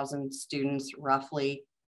 1,000 students, roughly,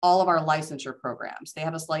 all of our licensure programs. They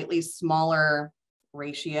have a slightly smaller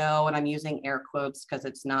ratio, and I'm using air quotes because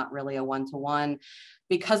it's not really a one-to-one,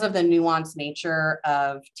 because of the nuanced nature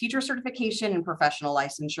of teacher certification and professional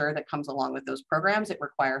licensure that comes along with those programs. It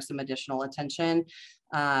requires some additional attention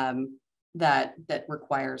that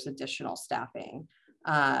requires additional staffing.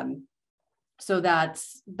 So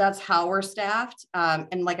that's how we're staffed.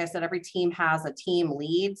 And like I said, every team has a team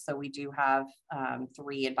lead. So we do have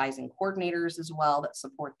 3 advising coordinators as well that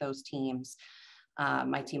support those teams.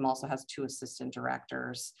 My team also has 2 assistant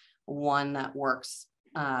directors, one that works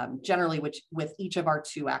generally with each of our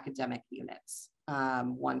 2 academic units,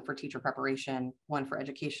 one for teacher preparation, one for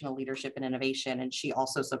educational leadership and innovation. And she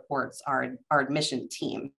also supports our admission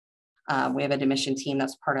team. We have an admission team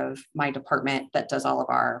that's part of my department that does all of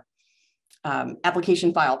our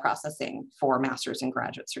application file processing for master's and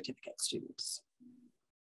graduate certificate students.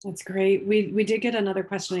 That's great. We did get another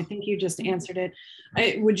question. I think you just answered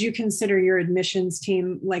it. Would you consider your admissions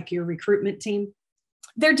team like your recruitment team?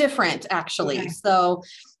 They're different, actually. Okay. So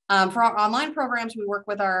for our online programs, we work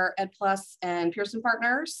with our EdPlus and Pearson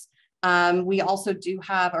partners. We also do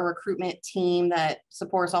have a recruitment team that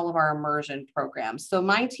supports all of our immersion programs. So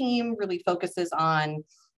my team really focuses on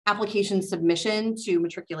application submission to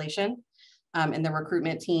matriculation. And the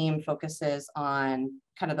recruitment team focuses on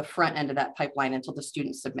kind of the front end of that pipeline until the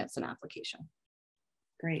student submits an application.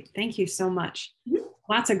 Great. Thank you so much.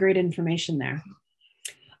 Lots of great information there.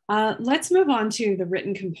 Let's move on to the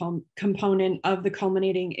written component of the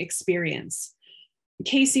culminating experience.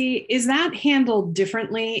 Casey, is that handled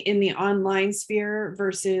differently in the online sphere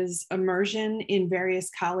versus immersion in various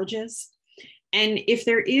colleges? And if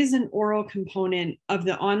there is an oral component of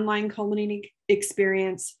the online culminating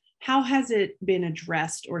experience, how has it been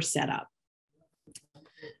addressed or set up?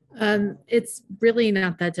 It's really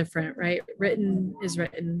not that different, right? Written is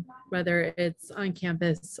written, whether it's on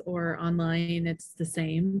campus or online, it's the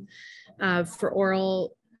same. For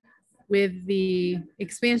oral, with the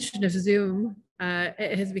expansion of Zoom,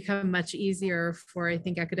 it has become much easier for, I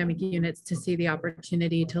think, academic units to see the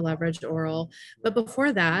opportunity to leverage oral. But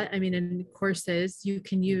before that, I mean, in courses, you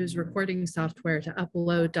can use recording software to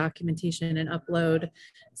upload documentation and upload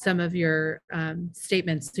some of your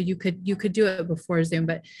statements. So you could do it before Zoom,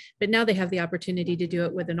 but now they have the opportunity to do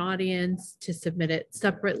it with an audience, to submit it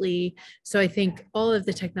separately. So I think all of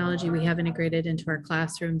the technology we have integrated into our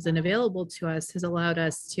classrooms and available to us has allowed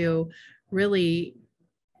us to really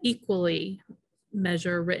equally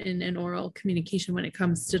measure written and oral communication when it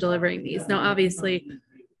comes to delivering these. Now, obviously,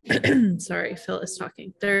 sorry, Phil is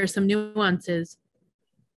talking. There are some nuances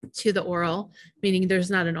to the oral, meaning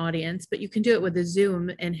there's not an audience, but you can do it with a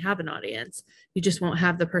Zoom and have an audience. You just won't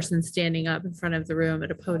have the person standing up in front of the room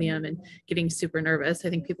at a podium and getting super nervous. I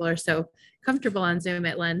think people are so comfortable on Zoom,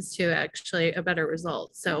 it lends to actually a better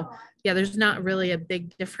result. So yeah, there's not really a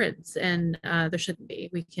big difference, and there shouldn't be.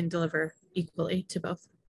 We can deliver equally to both.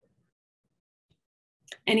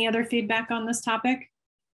 Any other feedback on this topic?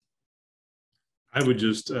 I would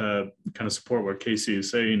just kind of support what Casey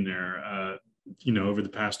is saying there. Over the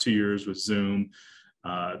past 2 years with Zoom,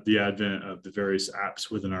 the advent of the various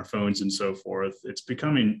apps within our phones and so forth, it's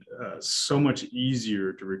becoming so much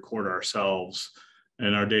easier to record ourselves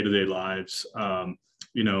in our day-to-day lives.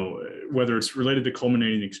 Whether it's related to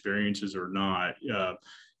culminating experiences or not,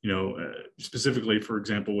 specifically, for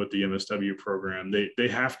example, with the MSW program, they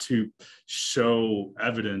have to show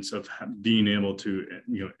evidence of being able to,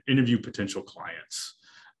 interview potential clients.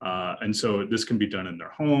 And so this can be done in their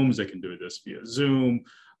homes. They can do this via Zoom,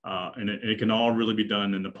 and it can all really be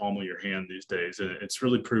done in the palm of your hand these days. And it's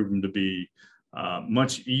really proven to be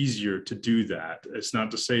much easier to do that. It's not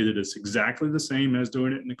to say that it's exactly the same as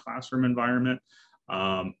doing it in the classroom environment,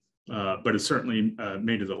 but it certainly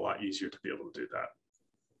made it a lot easier to be able to do that.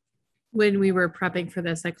 When we were prepping for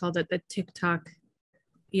this, I called it the TikTok,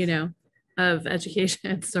 of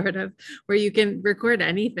education, sort of, where you can record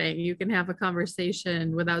anything. You can have a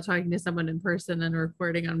conversation without talking to someone in person and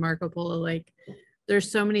recording on Marco Polo. Like, there's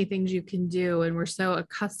so many things you can do, and we're so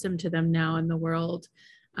accustomed to them now in the world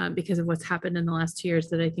because of what's happened in the last 2 years,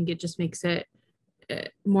 that I think it just makes it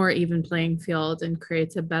more even playing field and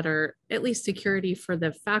creates a better, at least, security for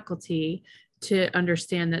the faculty to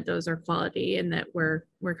understand that those are quality and that we're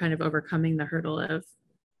kind of overcoming the hurdle of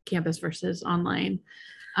campus versus online.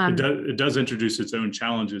 It does introduce its own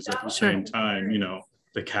challenges at the Sure. same time.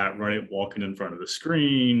 The cat walking in front of the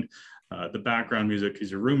screen, the background music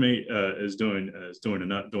because your roommate is doing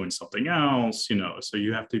something else. So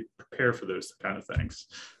you have to prepare for those kind of things.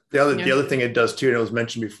 The other thing it does too, and it was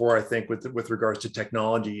mentioned before, I think, with regards to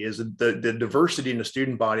technology, is the diversity in the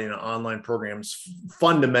student body in an online program is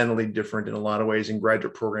fundamentally different in a lot of ways in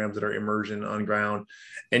graduate programs that are immersion on ground,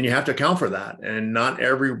 and you have to account for that. And not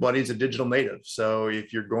everybody's a digital native, so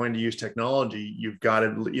if you're going to use technology, you've got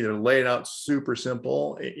to either lay it out super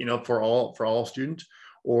simple, for all students,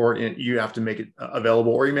 or you have to make it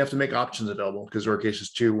available, or you may have to make options available, because there are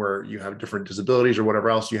cases too where you have different disabilities or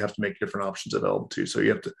whatever else, you have to make different options available too. So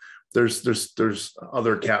you have to, there's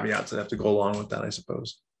other caveats that have to go along with that, I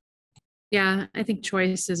suppose. Yeah, I think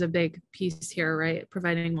choice is a big piece here, right?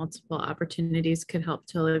 Providing multiple opportunities could help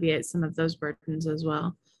to alleviate some of those burdens as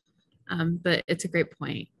well. But it's a great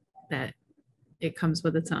point that it comes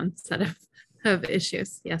with its own set of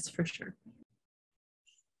issues. Yes, for sure.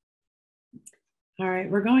 All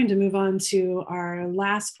right, we're going to move on to our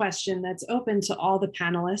last question that's open to all the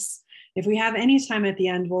panelists. If we have any time at the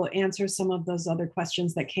end, we'll answer some of those other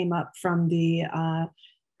questions that came up from the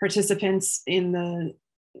participants in the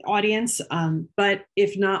audience. But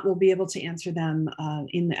if not, we'll be able to answer them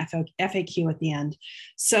in the FAQ at the end.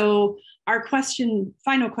 So our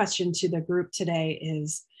final question to the group today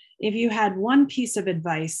is, if you had one piece of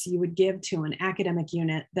advice you would give to an academic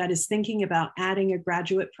unit that is thinking about adding a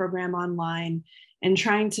graduate program online and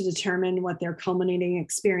trying to determine what their culminating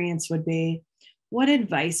experience would be, what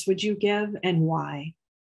advice would you give and why?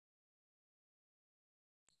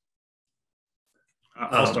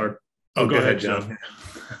 I'll start. Go ahead, Jon.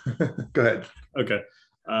 Go ahead. Okay.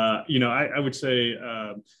 I would say,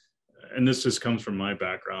 and this just comes from my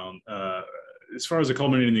background, as far as the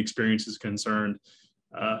culminating experience is concerned,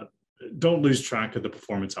 don't lose track of the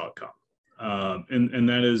performance outcome. And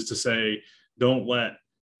that is to say, don't let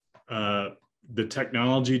the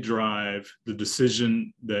technology drive the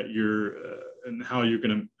decision that and how you're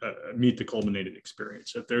going to meet the culminating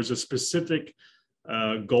experience. If there's a specific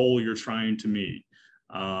goal you're trying to meet,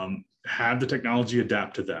 have the technology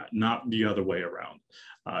adapt to that, not the other way around.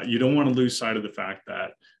 You don't want to lose sight of the fact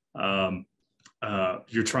that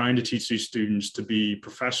you're trying to teach these students to be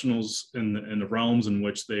professionals in the realms in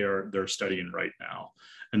which they're studying right now.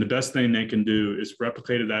 And the best thing they can do is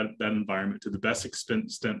replicate that environment to the best extent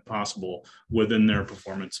possible within their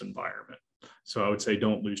performance environment. So I would say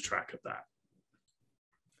don't lose track of that.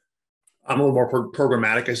 I'm a little more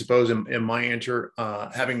programmatic, I suppose, in my answer,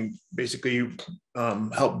 having basically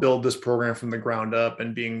helped build this program from the ground up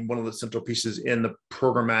and being one of the central pieces in the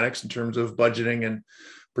programmatics in terms of budgeting and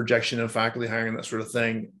projection and faculty hiring, that sort of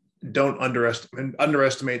thing. Don't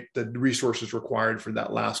underestimate the resources required for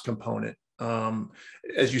that last component.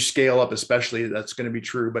 As you scale up, especially, that's going to be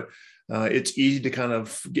true, but it's easy to kind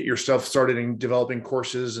of get your stuff started in developing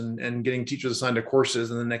courses and getting teachers assigned to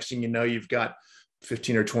courses. And the next thing you know, you've got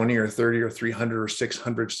 15 or 20 or 30 or 300 or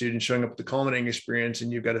 600 students showing up at the culminating experience,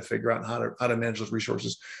 and you've got to figure out how to manage those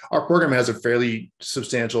resources. Our program has a fairly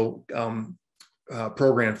substantial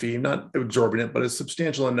program fee, not exorbitant, but it's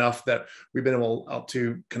substantial enough that we've been able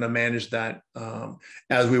to kind of manage that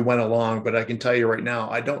as we went along. But I can tell you right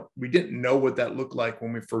now, we didn't know what that looked like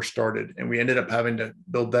when we first started, and we ended up having to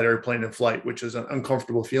build that airplane in flight, which is an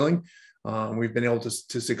uncomfortable feeling. We've been able to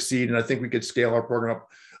succeed, and I think we could scale our program up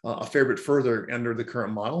a fair bit further under the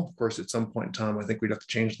current model. Of course, at some point in time, I think we'd have to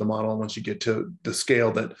change the model once you get to the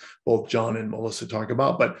scale that both Jon and Melissa talk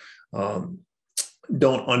about. But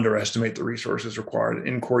don't underestimate the resources required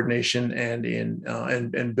in coordination and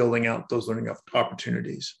in building out those learning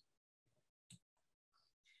opportunities.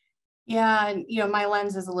 Yeah, and my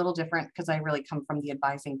lens is a little different because I really come from the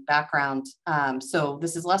advising background. So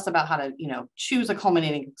this is less about how to choose a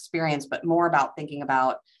culminating experience, but more about thinking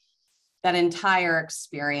about that entire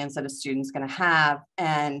experience that a student's going to have.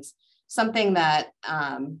 And something that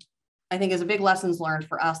I think is a big lessons learned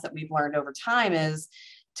for us that we've learned over time is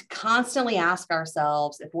to constantly ask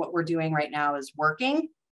ourselves if what we're doing right now is working,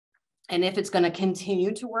 and if it's going to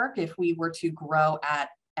continue to work if we were to grow at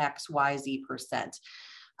XYZ%.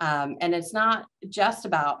 And it's not just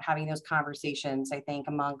about having those conversations, I think,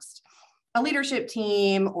 amongst a leadership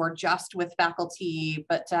team or just with faculty,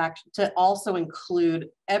 but to also include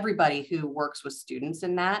everybody who works with students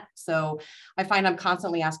in that. So I find I'm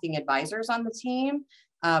constantly asking advisors on the team,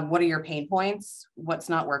 what are your pain points? What's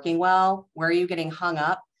not working well? Where are you getting hung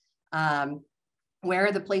up? Where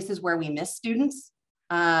are the places where we miss students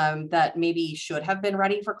that maybe should have been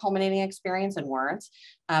ready for culminating experience and weren't,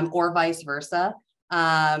 or vice versa?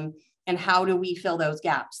 And how do we fill those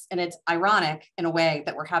gaps? And it's ironic in a way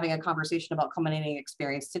that we're having a conversation about culminating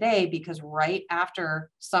experience today, because right after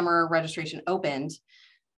summer registration opened,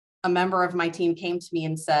 a member of my team came to me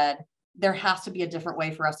and said, there has to be a different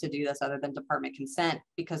way for us to do this other than department consent,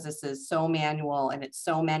 because this is so manual and it's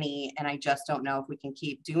so many, and I just don't know if we can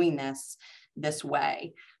keep doing this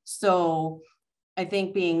way. So I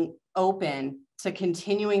think being open to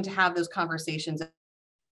continuing to have those conversations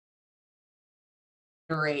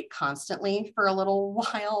constantly for a little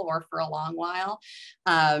while or for a long while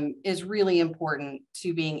is really important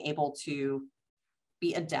to being able to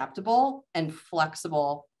be adaptable and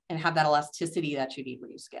flexible and have that elasticity that you need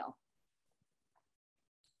when you scale.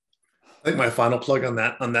 I think my final plug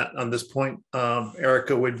on this point,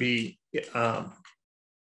 Erica, would be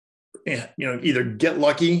either get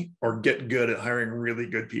lucky or get good at hiring really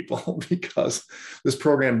good people, because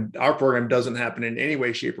our program doesn't happen in any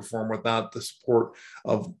way, shape, or form without the support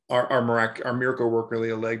of our miracle worker,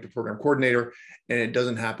 Leah Legg, the program coordinator, and it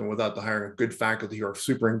doesn't happen without the hiring of good faculty who are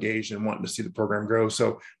super engaged and wanting to see the program grow.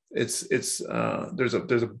 So there's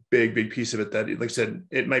a big piece of it that, like I said,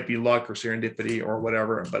 it might be luck or serendipity or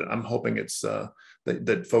whatever, but I'm hoping it's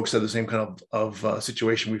that folks have the same kind of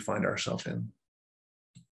situation we find ourselves in.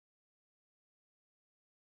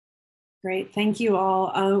 Great, thank you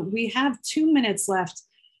all. We have 2 minutes left.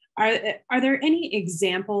 Are there any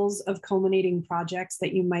examples of culminating projects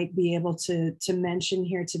that you might be able to mention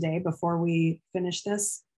here today before we finish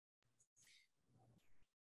this?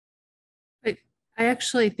 I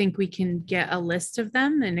actually think we can get a list of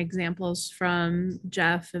them and examples from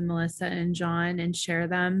Jeff and Melissa and Jon and share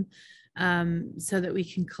them so that we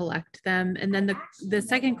can collect them. And then the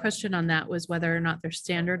second question on that was whether or not they're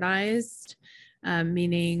standardized,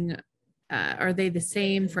 meaning are they the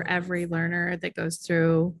same for every learner that goes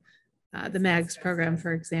through the MAGS program,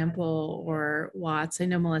 for example, or Watts? I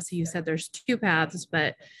know, Melissa, you said there's 2 paths,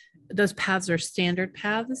 but those paths are standard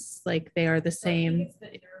paths, like they are the same.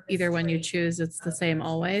 Either one you choose, it's the same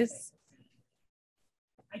always.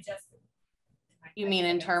 You mean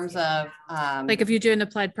in terms of like if you do an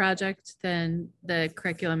applied project, then the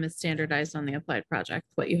curriculum is standardized on the applied project.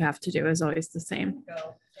 What you have to do is always the same.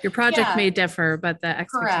 Your project may differ, but the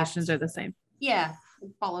expectations are the same. Yeah, it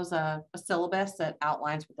follows a syllabus that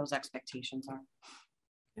outlines what those expectations are.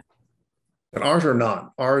 And ours are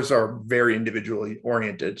not. Ours are very individually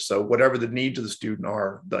oriented. So whatever the needs of the student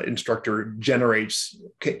are, the instructor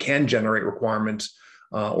can generate requirements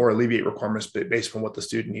or alleviate requirements based on what the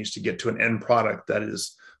student needs to get to an end product that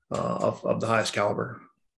is of the highest caliber.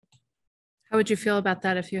 How would you feel about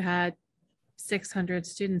that if you had 600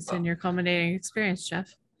 students in your culminating experience,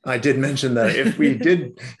 Jeff? I did mention that if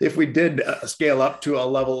we did scale up to a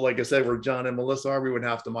level, like I said, where Jon and Melissa are, we would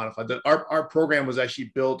have to modify that. Our program was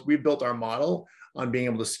actually we built our model on being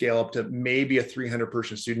able to scale up to maybe a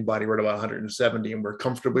 300-person student body. We're at about 170, and we're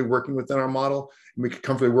comfortably working within our model. And we could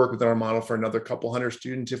comfortably work within our model for another couple hundred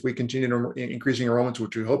students if we continue to increasing enrollments,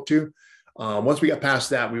 which we hope to. Once we got past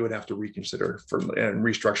that, we would have to reconsider and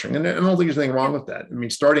restructuring. And I don't think there's anything wrong with that. I mean,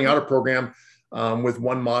 starting out a program with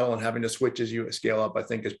one model and having to switch as you scale up, I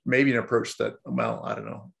think is maybe an approach that, well, I don't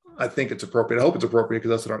know. I think it's appropriate. I hope it's appropriate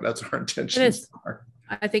because that's what our intentions are.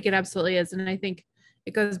 I think it absolutely is. And I think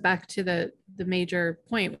it goes back to the major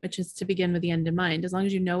point, which is to begin with the end in mind. As long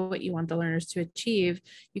as you know what you want the learners to achieve,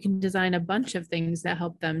 you can design a bunch of things that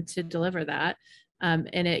help them to deliver that. And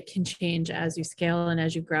it can change as you scale and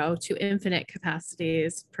as you grow to infinite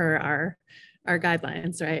capacities per our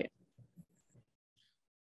guidelines, right?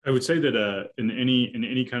 I would say that in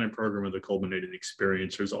any kind of program of the culminating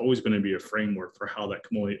experience, there's always going to be a framework for how that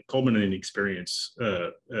culminating experience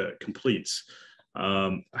completes.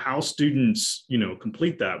 How students,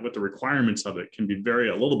 complete that, what the requirements of it can vary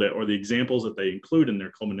a little bit, or the examples that they include in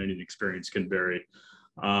their culminating experience can vary.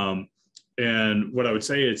 And what I would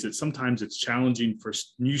say is that sometimes it's challenging for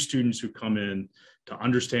new students who come in to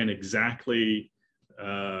understand exactly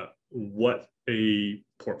what a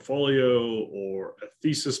portfolio or a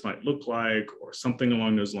thesis might look like, or something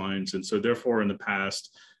along those lines. And so therefore, in the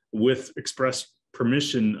past, with express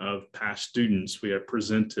permission of past students, we have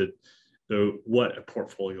presented what a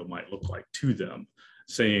portfolio might look like to them,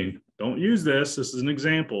 saying, don't use this is an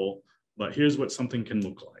example, but here's what something can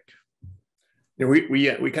look like. We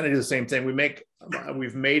kind of do the same thing.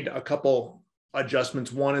 We've made a couple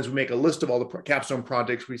adjustments. One is we make a list of all the capstone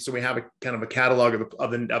projects. So we have a kind of a catalog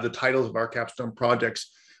of the titles of our capstone projects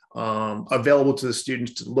available to the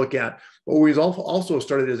students to look at. But we've also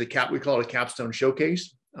started as we call it a capstone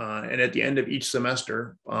showcase. And at the end of each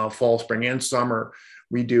semester, fall, spring, and summer,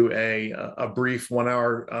 we do a brief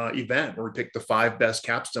 1-hour event where we pick the 5 best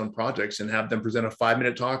capstone projects and have them present a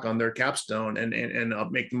 5-minute talk on their capstone and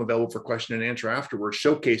make them available for question and answer afterwards,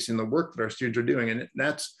 showcasing the work that our students are doing. And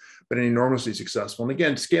that's been enormously successful. And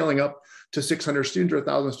again, scaling up to 600 students or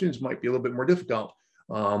 1,000 students might be a little bit more difficult.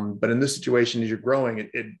 But in this situation, as you're growing,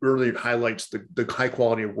 it really highlights the high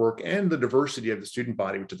quality of work and the diversity of the student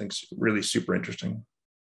body, which I think is really super interesting.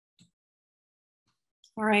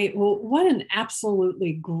 All right, well, what an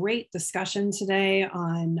absolutely great discussion today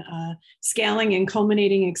on scaling and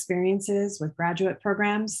culminating experiences with graduate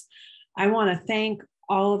programs. I want to thank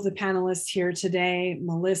all of the panelists here today,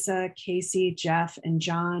 Melissa, Casey, Jeff, and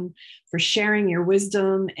Jon, for sharing your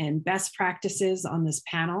wisdom and best practices on this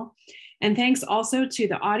panel. And thanks also to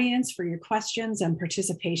the audience for your questions and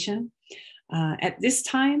participation. At this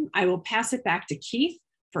time, I will pass it back to Keith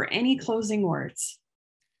for any closing words.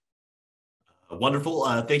 Wonderful.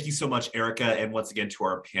 Thank you so much, Erica. And once again, to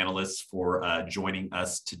our panelists for joining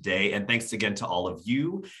us today. And thanks again to all of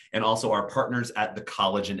you and also our partners at the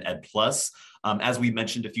college and EdPlus. As we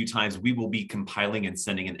mentioned a few times, we will be compiling and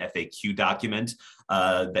sending an FAQ document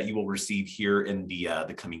that you will receive here in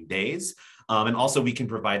the coming days. And also we can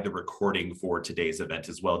provide the recording for today's event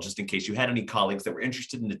as well, just in case you had any colleagues that were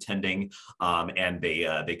interested in attending and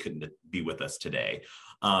they couldn't be with us today.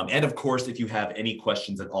 And of course, if you have any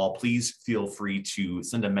questions at all, please feel free to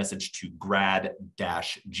send a message to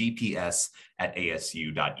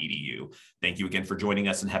grad-gps@asu.edu. Thank you again for joining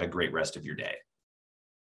us and have a great rest of your day.